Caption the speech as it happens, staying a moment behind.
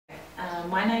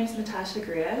My name's Natasha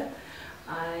Greer.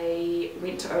 I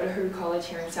went to Otahu College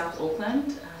here in South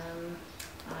Auckland.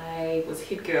 I was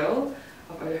head girl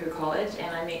of Otahu College,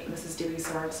 and I met Mrs. Debbie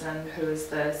Sorensen, who is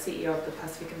the CEO of the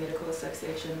Pacifica Medical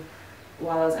Association,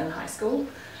 while I was in high school.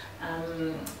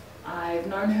 I've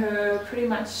known her pretty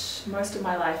much most of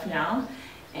my life now,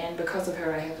 and because of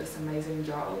her I have this amazing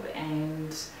job,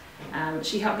 and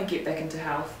she helped me get back into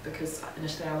health because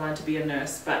initially I wanted to be a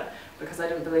nurse, but because I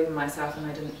didn't believe in myself and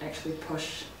I didn't actually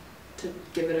push to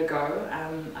give it a go,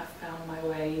 I found my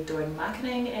way doing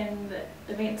marketing and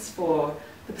events for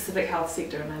the Pacific health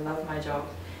sector, and I love my job,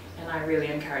 and I really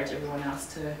encourage everyone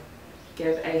else to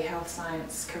give a health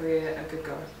science career a good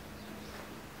go.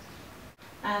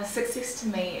 Success to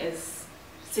me is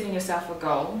setting yourself a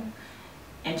goal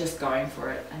and just going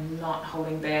for it and not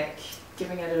holding back,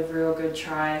 giving it a real good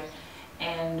try.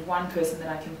 And one person that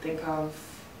I can think of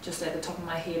just at the top of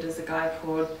my head is a guy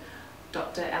called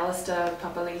Dr. Alistair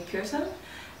Papali-Pearson.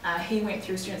 He went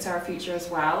through Students Are Our Future as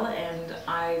well, and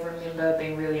I remember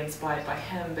being really inspired by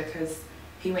him because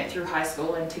he went through high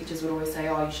school and teachers would always say,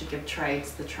 oh, you should give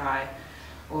trades the try,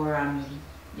 or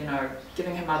you know,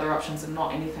 giving him other options and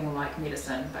not anything like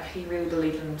medicine. But he really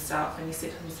believed in himself, and he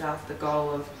set himself the goal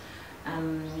of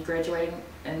graduating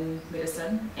in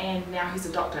medicine, and now he's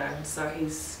a doctor, and so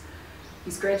he's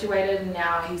graduated, and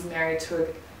now he's married to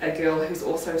a girl who's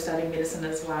also studying medicine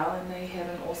as well, and they have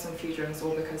an awesome future, and it's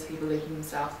all because he believed in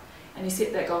himself and he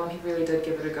set that goal, and he really did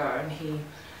give it a go, and he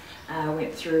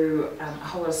went through a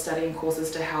whole lot of studying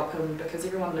courses to help him because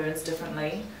everyone learns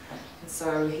differently, and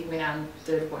so he went out and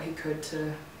did what he could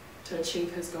to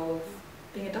achieve his goal of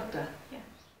being a doctor.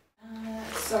 Yeah.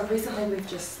 So recently we've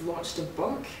just launched a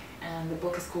book, and the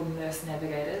book is called Nurse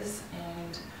Navigators,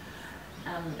 and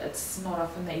it's not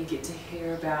often that you get to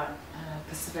hear about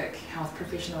Pacific health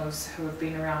professionals who have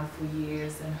been around for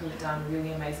years and who have done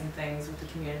really amazing things with the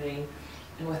community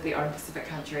and with their own Pacific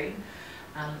country.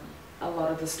 A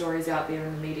lot of the stories out there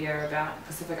in the media are about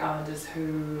Pacific Islanders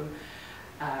who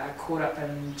are caught up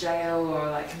in jail or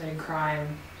like committing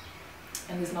crime,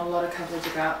 and there's not a lot of coverage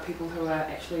about people who are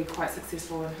actually quite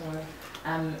successful and who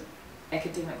are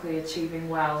academically achieving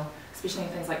well, especially in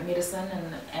things like medicine,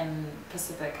 and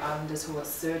Pacific Islanders who are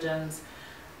surgeons.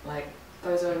 Like,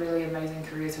 those are really amazing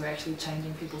careers who are actually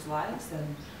changing people's lives,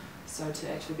 and so to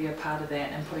actually be a part of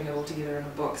that and putting it all together in a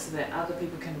book so that other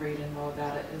people can read and know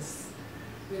about it is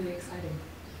really exciting.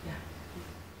 Yeah.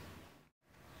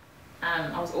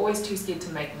 I was always too scared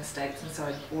to make mistakes, and so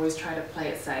I'd always try to play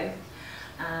it safe.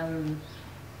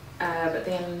 But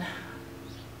then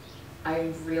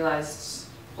I realised,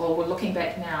 well, looking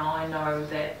back now, I know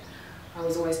that I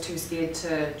was always too scared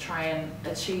to try and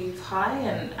achieve high,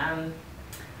 and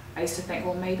I used to think,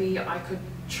 well, maybe I could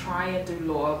try and do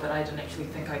law, but I didn't actually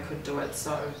think I could do it.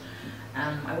 So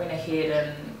I went ahead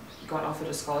and got offered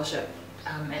a scholarship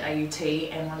at AUT,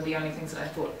 and one of the only things that I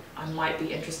thought I might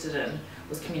be interested in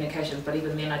was communications, but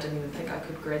even then I didn't even think I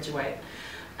could graduate.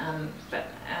 But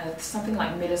something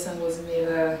like medicine was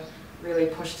never really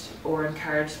pushed or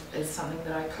encouraged as something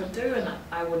that I could do, and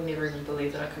I would never even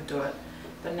believe that I could do it.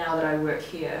 But now that I work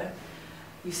here,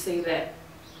 you see that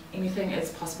anything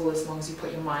is possible as long as you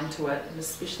put your mind to it, and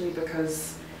especially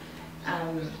because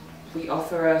we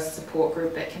offer a support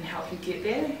group that can help you get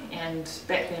there, and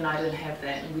back then I didn't have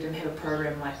that, and we didn't have a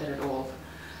program like that at all.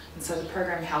 And so the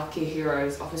program Healthcare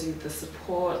Heroes offers you the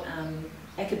support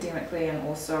academically and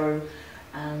also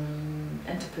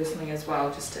interpersonally as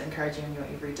well, just to encourage you in your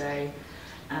everyday.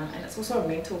 And it's also a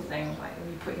mental thing, like when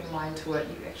you put your mind to it,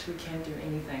 you actually can do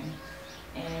anything.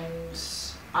 And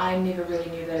I never really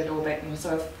knew that at all back then,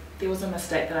 so if there was a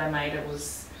mistake that I made, it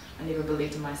was I never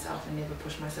believed in myself and never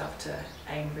pushed myself to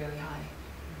aim really high.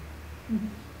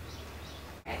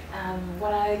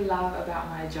 What I love about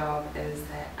my job is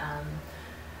that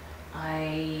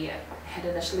I had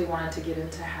initially wanted to get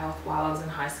into health while I was in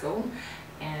high school,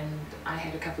 and I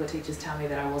had a couple of teachers tell me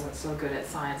that I wasn't so good at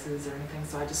sciences or anything,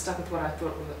 so I just stuck with what I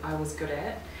thought I was good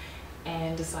at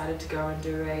and decided to go and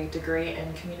do a degree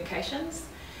in communications.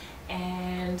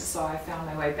 And so I found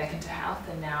my way back into health,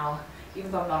 and now,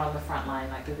 even though I'm not on the front line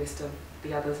like the rest of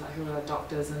the others who are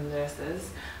doctors and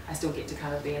nurses, I still get to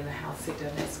kind of be in the health sector,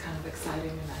 and that's kind of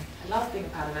exciting, and I love being a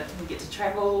part of it. We get to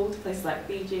travel to places like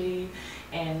Fiji,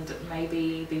 and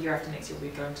maybe the year after next year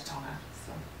we'll be going to Tonga,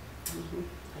 so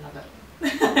I love it.